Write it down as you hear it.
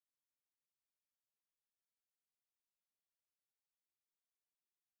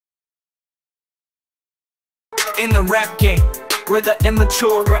In the rap game, where the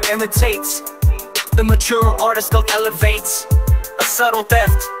immature imitates, the mature artist still elevates. A subtle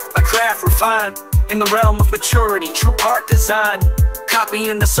theft, a craft refined, in the realm of maturity, true art design.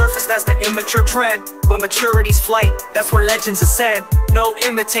 Copying the surface, that's the immature trend, but maturity's flight, that's where legends are said. No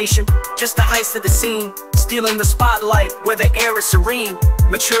imitation, just the heist of the scene, stealing the spotlight where the air is serene.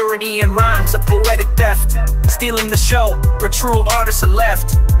 Maturity and rhymes, a poetic theft, stealing the show where true artists are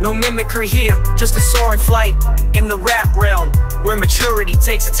left. No mimicry here, just a soaring flight, in the rap realm where maturity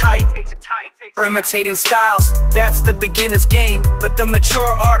takes its height. Imitating styles, that's the beginner's game, but the mature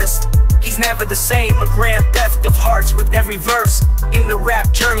artist, he's never the same. A grand theft of hearts with every verse, in the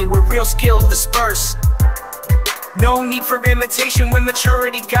rap journey where real skills disperse. No need for imitation when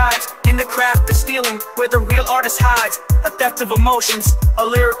maturity guides, in the craft of stealing where the real artist hides. A theft of emotions, a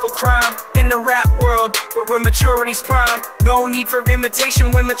lyrical crime, in the rap world where maturity's prime. No need for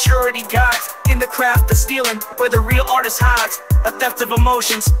imitation when maturity guides, in the craft of stealing where the real artist hides. A theft of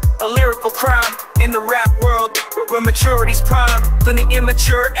emotions, a lyrical crime, in the rap world where maturity's prime. Then the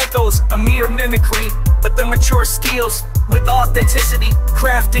immature echoes, a mere mimicry, but the mature steals with authenticity,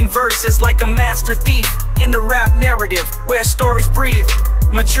 crafting verses like a master thief. In the rap narrative, where stories breathe,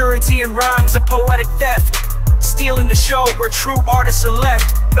 maturity and rhymes, a poetic theft, stealing the show where true artists are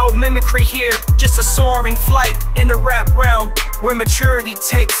left. No mimicry here, just a soaring flight, in the rap realm where maturity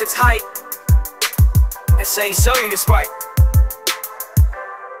takes its height. And say, so you just right.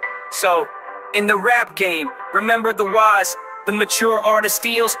 So, in the rap game, remember the wise. The mature artist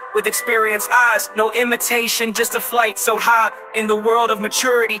steals with experienced eyes. No imitation, just a flight so high, in the world of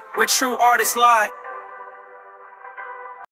maturity where true artists lie.